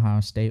Oregon,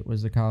 Ohio State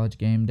was the college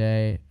game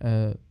day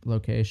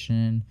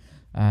location.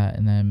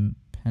 And then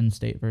Penn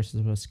State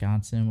versus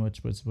Wisconsin,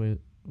 which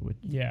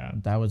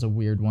that was a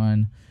weird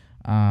one.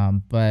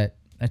 But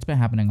it's been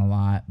happening a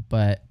lot.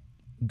 But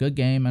good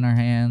game in our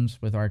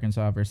hands with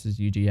Arkansas versus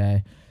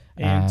UGA.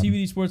 And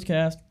TBD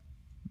Sportscast.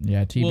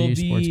 Yeah, TBD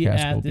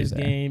Sportscast will be this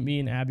there. Game. Me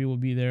and Abby will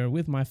be there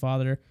with my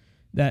father.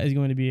 That is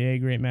going to be a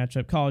great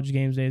matchup. College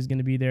Games Day is going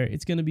to be there.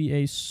 It's going to be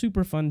a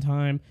super fun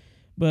time.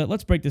 But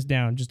let's break this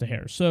down just a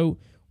hair. So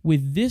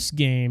with this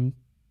game,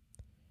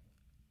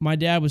 my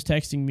dad was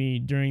texting me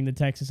during the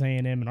Texas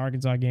A&M and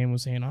Arkansas game,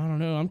 was saying, I don't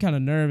know, I'm kind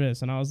of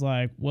nervous. And I was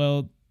like,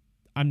 well,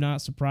 I'm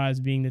not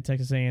surprised, being that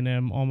Texas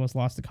A&M almost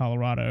lost to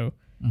Colorado.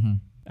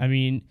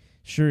 Mm-hmm.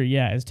 Sure,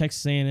 yeah. Is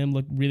Texas A&M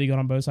look really good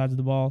on both sides of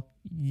the ball?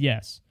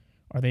 Yes.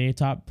 Are they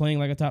playing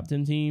like a top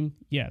 10 team?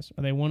 Yes.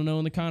 Are they 1-0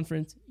 in the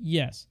conference?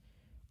 Yes.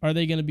 Are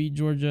they going to beat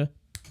Georgia?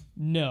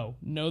 No.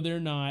 No, they're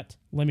not.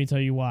 Let me tell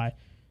you why.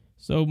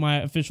 So my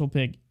official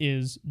pick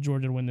is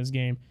Georgia to win this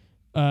game.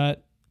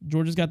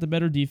 Georgia's got the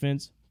better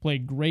defense.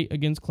 Played great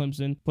against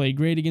Clemson. Played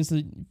great against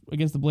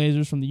the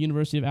Blazers from the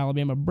University of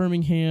Alabama,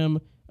 Birmingham.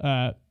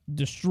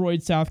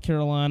 Destroyed South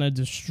Carolina.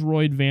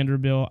 Destroyed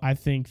Vanderbilt. I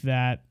think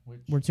that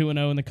we're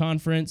 2-0 in the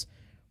conference.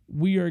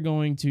 We are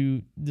going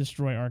to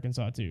destroy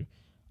Arkansas too.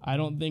 I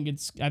think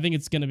it's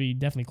going to be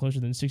definitely closer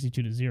than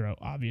 62-0.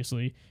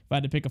 Obviously, if I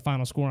had to pick a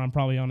final score, I'm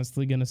probably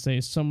honestly going to say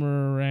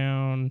somewhere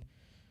around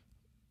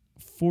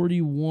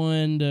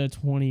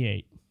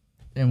 41-28.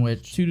 In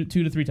which 2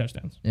 to 3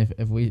 touchdowns.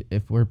 If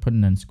we're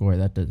putting in score,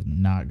 that does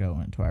not go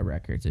into our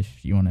records.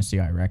 If you want to see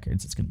our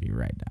records, it's going to be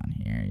right down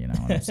here. You know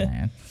what I'm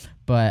saying?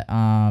 But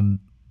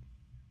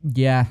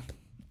yeah,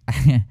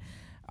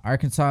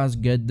 Arkansas is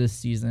good this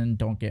season.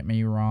 Don't get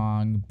me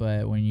wrong,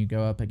 but when you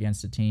go up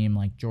against a team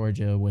like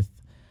Georgia with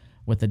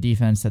the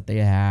defense that they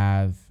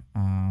have,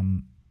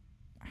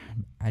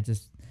 I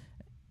just,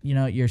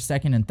 your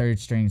second and third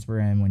strings were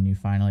in when you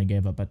finally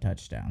gave up a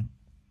touchdown.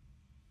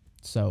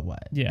 So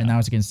what? Yeah. And that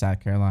was against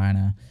South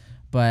Carolina.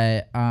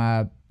 But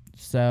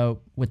so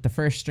with the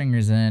first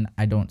stringers in,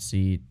 I don't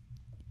see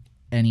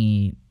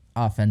any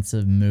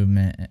offensive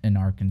movement in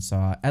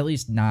Arkansas, at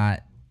least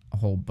not a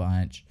whole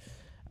bunch.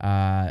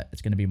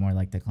 It's going to be more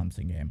like the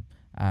Clemson game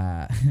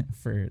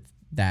for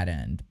that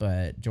end.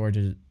 But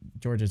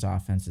Georgia's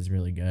offense is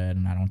really good,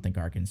 and I don't think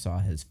Arkansas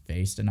has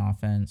faced an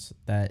offense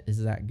that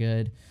is that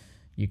good.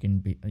 You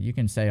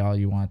can say all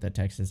you want that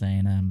Texas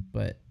A&M,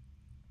 but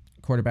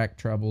quarterback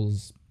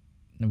troubles.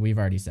 We've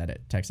already said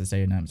it. Texas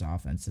A&M's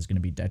offense is going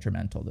to be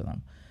detrimental to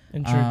them.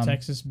 And sure,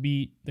 Texas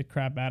beat the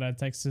crap out of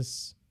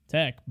Texas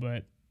Tech,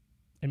 but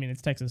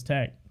it's Texas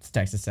Tech. It's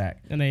Texas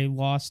Tech, and they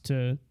lost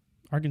to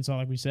Arkansas,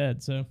 like we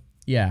said. So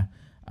yeah.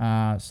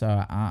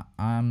 So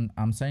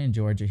I'm saying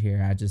Georgia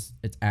here.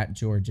 It's at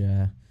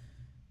Georgia.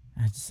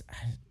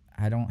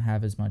 I don't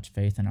have as much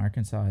faith in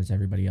Arkansas as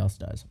everybody else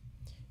does.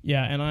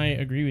 Yeah, and I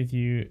agree with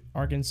you.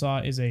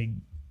 Arkansas is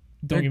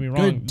don't get me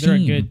wrong, they're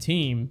a good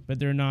team, but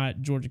they're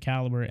not Georgia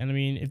caliber. And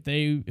if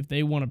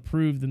they want to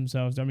prove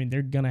themselves,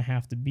 they're gonna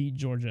have to beat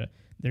Georgia.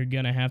 They're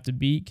gonna have to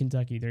beat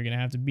Kentucky. They're gonna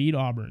have to beat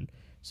Auburn.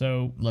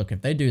 So look,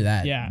 if they do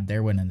that,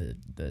 they're winning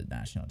the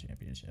national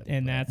championship.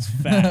 And that's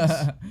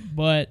facts.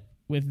 But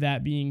with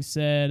that being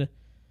said,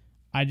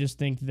 I just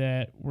think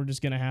that we're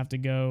just gonna have to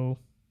go.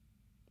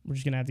 We're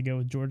just gonna have to go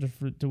with Georgia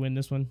to win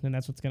this one, and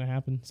that's what's gonna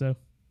happen. So,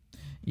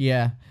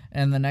 yeah,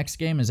 and the next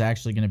game is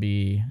actually going to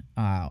be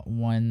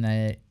one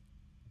that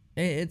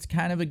it's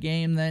kind of a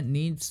game that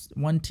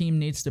one team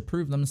needs to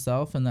prove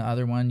themselves, and the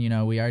other one,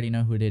 we already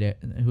know who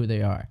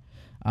they are.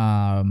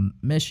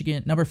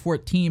 Michigan, number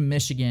 14,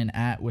 Michigan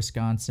at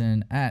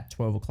Wisconsin at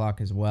 12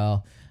 o'clock as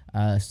well.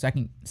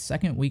 Second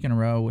week in a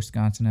row,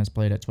 Wisconsin has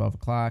played at 12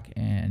 o'clock,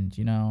 and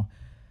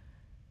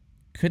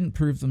couldn't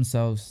prove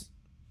themselves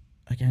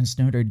against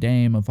Notre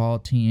Dame of all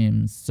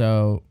teams.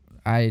 So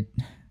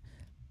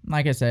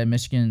like I said,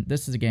 Michigan,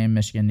 this is a game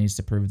Michigan needs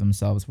to prove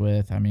themselves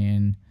with. I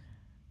mean,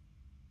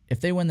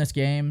 if they win this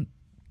game,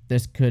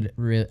 this could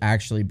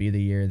actually be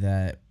the year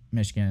that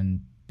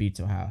Michigan beats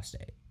Ohio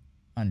State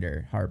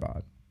under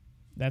Harbaugh.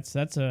 That's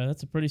a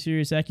pretty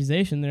serious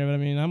accusation there, but I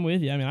mean, I'm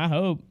with you. I mean, I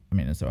hope. I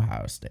mean, it's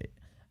Ohio State.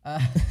 I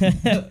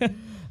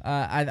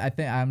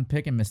think I'm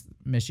picking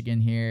Michigan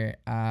here.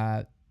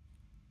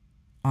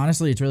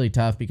 Honestly, it's really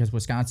tough because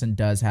Wisconsin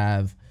does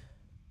have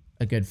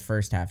a good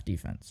first half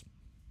defense.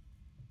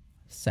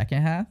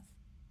 Second half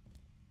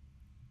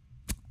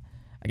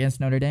against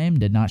Notre Dame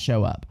did not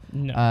show up.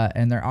 No.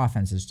 And their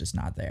offense is just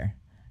not there.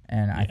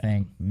 And I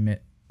think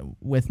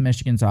with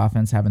Michigan's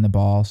offense having the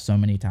ball so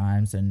many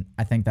times, and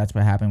I think that's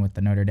what happened with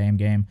the Notre Dame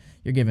game,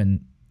 you're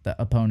giving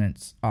the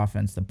opponent's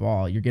offense the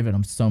ball. You're giving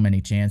them so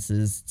many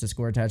chances to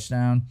score a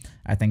touchdown.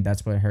 I think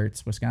that's what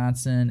hurts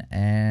Wisconsin,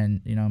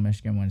 and,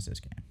 Michigan wins this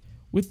game.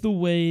 With the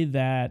way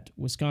that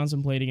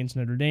Wisconsin played against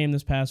Notre Dame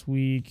this past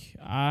week,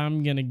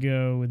 I'm going to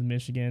go with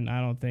Michigan.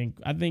 I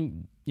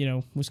think,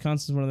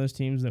 Wisconsin's one of those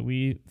teams that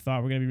we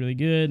thought were going to be really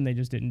good, and they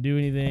just didn't do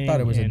anything. I thought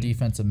it was a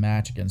defensive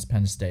match against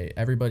Penn State.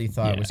 Everybody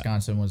thought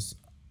Wisconsin was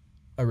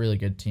a really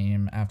good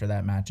team after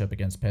that matchup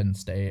against Penn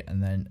State,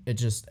 and then it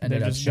just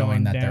ended up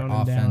showing that their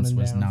offense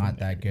was not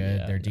that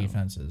good, their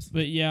defenses.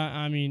 But, yeah,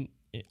 I mean,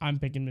 I'm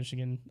picking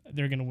Michigan.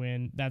 They're going to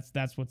win.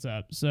 That's what's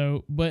up.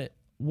 So, but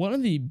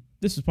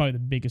this is probably the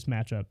biggest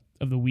matchup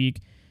of the week.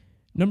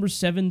 Number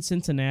 7,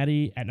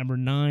 Cincinnati at number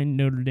 9,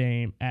 Notre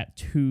Dame at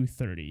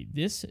 2:30.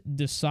 This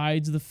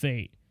decides the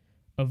fate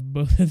of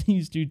both of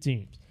these two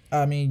teams.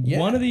 I mean, yeah.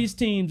 One of these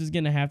teams is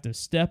going to have to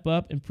step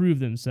up and prove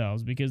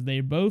themselves because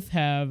they both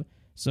have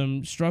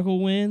some struggle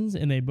wins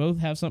and they both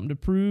have something to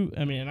prove.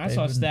 I mean, and I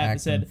saw a stat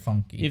that said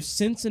if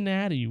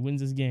Cincinnati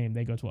wins this game,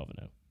 they go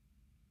 12-0.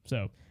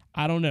 So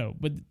I don't know,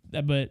 but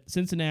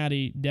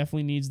Cincinnati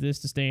definitely needs this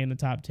to stay in the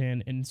top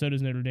 10, and so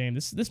does Notre Dame.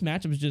 This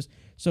matchup is just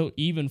so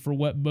even for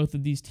what both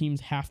of these teams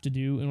have to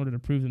do in order to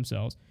prove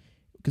themselves.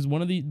 Because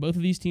both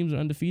of these teams are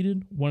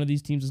undefeated. One of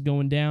these teams is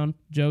going down.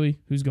 Joey,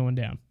 who's going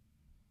down?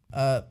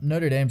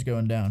 Notre Dame's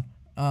going down.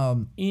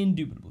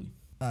 Indubitably.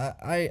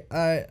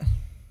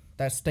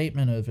 That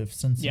statement of if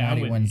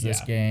Cincinnati wins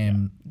this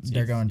game,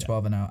 they're going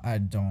 12-0. I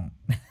don't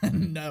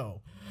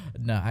know.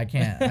 No, I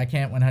can't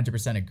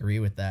 100% agree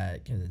with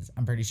that because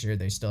I'm pretty sure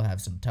they still have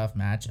some tough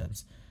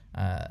matchups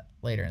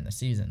later in the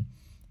season.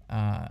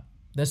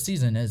 This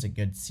season is a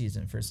good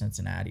season for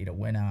Cincinnati to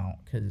win out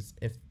because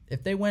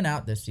if they win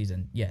out this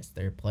season, yes,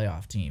 they're a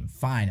playoff team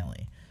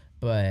finally,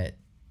 but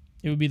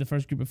it would be the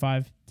first Group of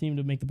 5 team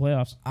to make the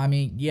playoffs. I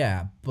mean,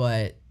 yeah,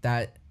 but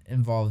that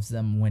involves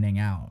them winning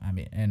out.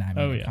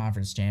 The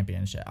conference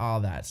championship,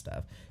 all that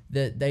stuff.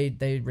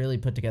 They really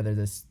put together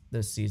this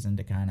season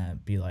to kind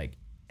of be like,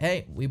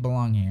 hey, we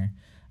belong here.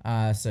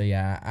 So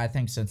yeah, I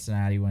think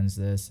Cincinnati wins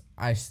this.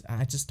 I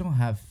just don't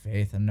have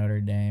faith in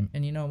Notre Dame.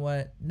 And you know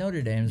what?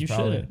 Notre Dame's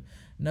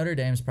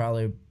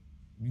probably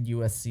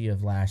USC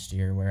of last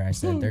year where I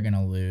said they're going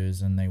to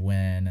lose and they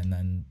win and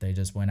then they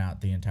just win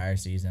out the entire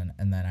season,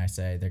 and then I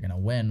say they're going to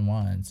win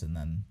once and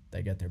then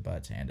they get their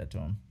butts handed to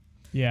them.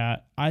 Yeah,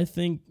 I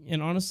think,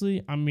 and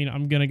honestly, I'm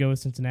going to go with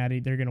Cincinnati.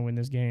 They're going to win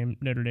this game.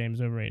 Notre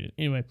Dame's overrated.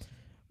 Anyway,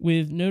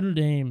 with Notre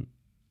Dame,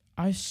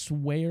 I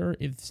swear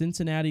if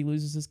Cincinnati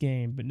loses this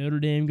game, but Notre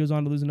Dame goes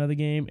on to lose another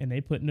game and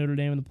they put Notre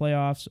Dame in the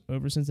playoffs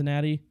over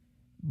Cincinnati,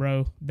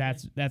 bro,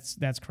 that's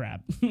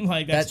crap.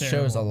 Like that's that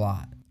terrible. Shows a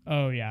lot.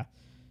 Oh yeah,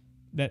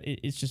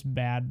 it's just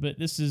bad. But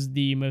this is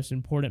the most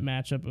important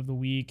matchup of the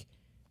week.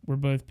 We're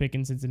both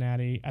picking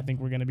Cincinnati. I think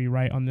we're going to be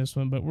right on this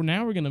one. But we're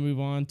going to move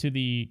on to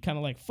the kind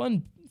of like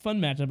fun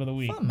matchup of the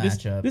week. Fun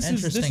matchup.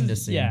 Interesting to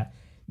see. Yeah,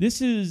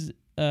 this is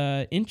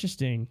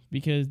interesting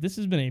because this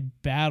has been a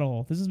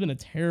battle. This has been a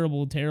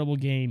terrible, terrible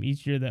game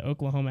each year that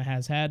Oklahoma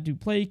has had to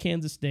play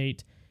Kansas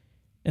State,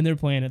 and they're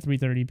playing at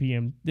 3:30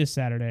 p.m. this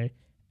Saturday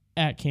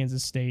at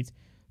Kansas State.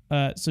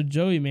 So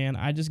Joey, man,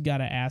 I just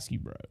gotta ask you,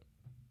 bro.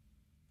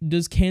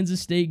 Does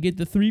Kansas State get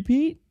the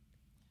three-peat,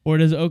 or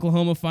does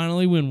Oklahoma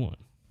finally win one?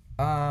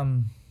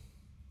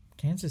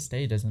 Kansas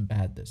State isn't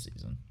bad this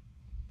season.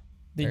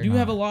 They do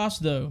have a loss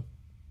though.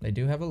 They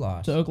do have a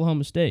loss to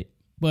Oklahoma State,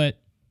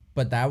 but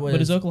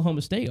is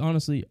Oklahoma State,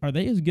 honestly, are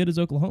they as good as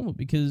Oklahoma?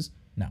 Because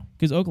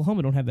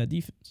Oklahoma don't have that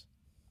defense.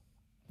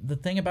 The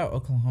thing about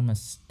Oklahoma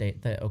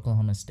State, the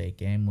Oklahoma State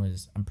game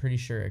was, I'm pretty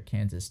sure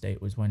Kansas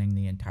State was winning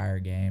the entire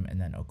game, and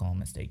then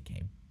Oklahoma State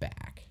came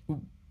back.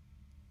 Ooh.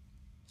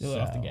 They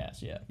let off the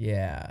gas, yeah.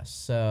 Yeah,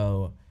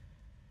 so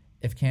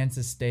if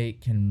Kansas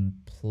State can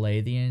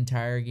play the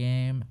entire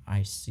game,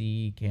 I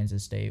see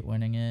Kansas State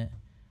winning it.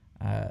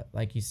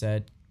 Like you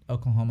said,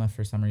 Oklahoma,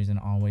 for some reason,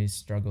 always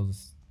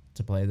struggles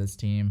to play this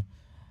team.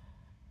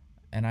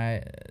 And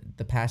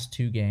the past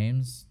 2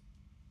 games,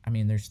 I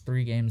mean, there's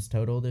 3 games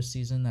total this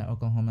season that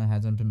Oklahoma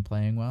hasn't been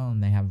playing well,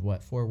 and they have,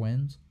 4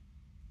 wins?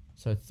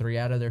 So 3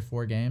 out of their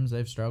 4 games,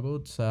 they've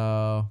struggled.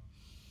 So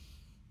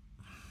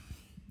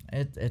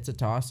it's a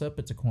toss-up.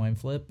 It's a coin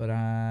flip, but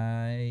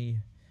I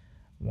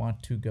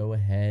want to go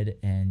ahead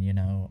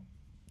and,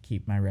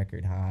 keep my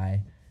record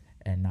high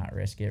and not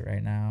risk it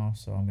right now.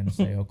 So I'm going to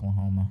say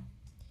Oklahoma.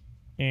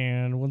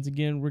 And once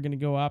again, we're going to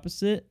go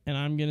opposite, and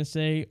I'm going to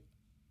say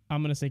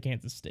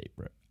Kansas State,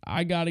 bro.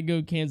 I got to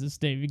go Kansas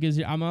State because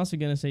I'm also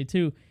going to say,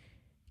 too,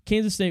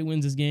 Kansas State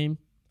wins this game.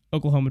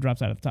 Oklahoma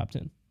drops out of the top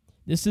 10.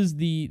 This is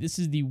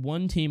the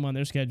one team on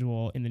their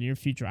schedule in the near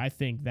future, I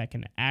think, that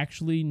can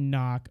actually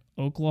knock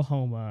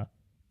Oklahoma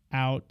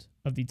out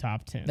of the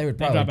top 10. They would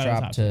probably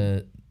drop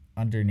to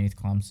underneath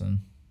Clemson.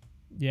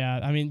 Yeah,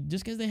 I mean,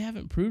 just because they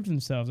haven't proved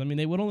themselves. I mean,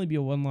 they would only be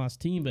a one-loss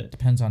team, but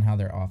depends on how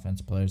their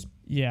offense plays.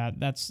 Yeah,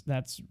 that's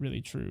really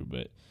true.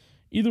 But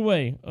either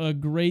way, a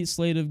great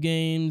slate of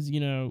games.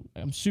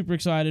 I'm super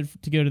excited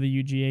to go to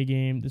the UGA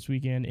game this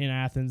weekend in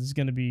Athens. It's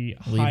going to be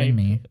Leaving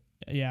me.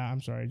 Yeah,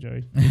 I'm sorry,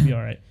 Joey. You'll be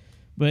all right.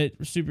 But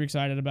we're super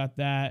excited about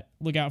that.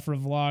 Look out for a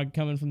vlog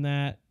coming from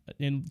that.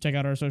 And check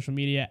out our social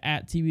media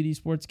at TBD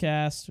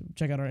Sportscast.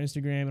 Check out our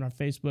Instagram and our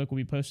Facebook. We'll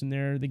be posting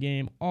there the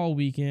game all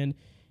weekend.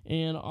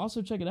 And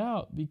also check it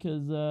out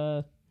because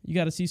you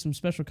got to see some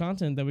special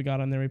content that we got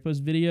on there. We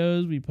post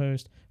videos. We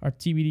post our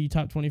TBD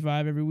Top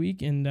 25 every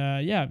week. And,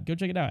 go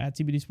check it out at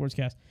TBD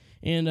Sportscast.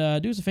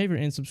 And do us a favor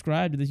and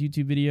subscribe to this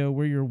YouTube video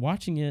where you're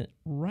watching it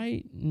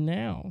right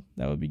now.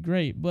 That would be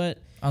great. But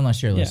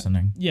unless you're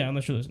listening. Yeah,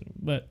 unless you're listening.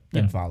 But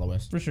then follow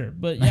us. For sure.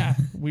 But, yeah,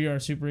 we are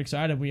super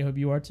excited. We hope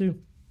you are too.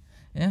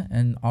 Yeah,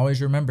 and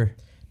always remember,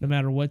 no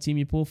matter what team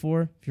you pull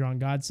for, if you're on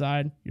God's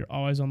side, you're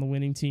always on the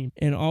winning team.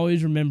 And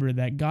always remember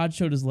that God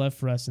showed his love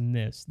for us in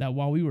this, that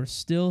while we were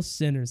still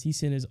sinners, he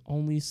sent his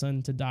only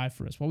son to die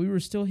for us. While we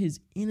were still his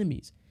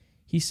enemies,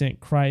 he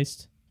sent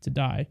Christ to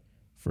die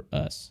for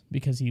us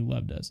because he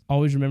loved us.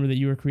 Always remember that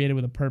you were created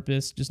with a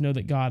purpose. Just know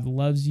that God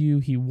loves you.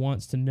 He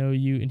wants to know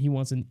you, and he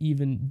wants an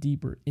even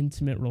deeper,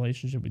 intimate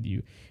relationship with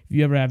you. If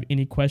you ever have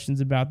any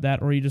questions about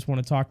that, or you just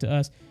want to talk to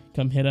us,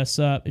 come hit us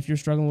up. If you're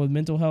struggling with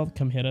mental health,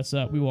 come hit us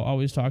up. We will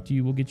always talk to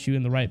you. We'll get you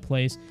in the right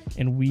place,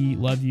 and we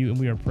love you, and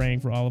we are praying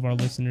for all of our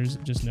listeners.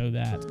 Just know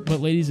that. But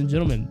ladies and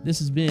gentlemen, this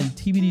has been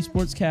TBD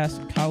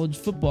Sportscast College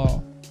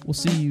Football. We'll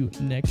see you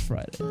next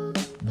Friday.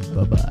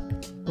 Bye-bye.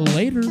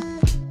 Later.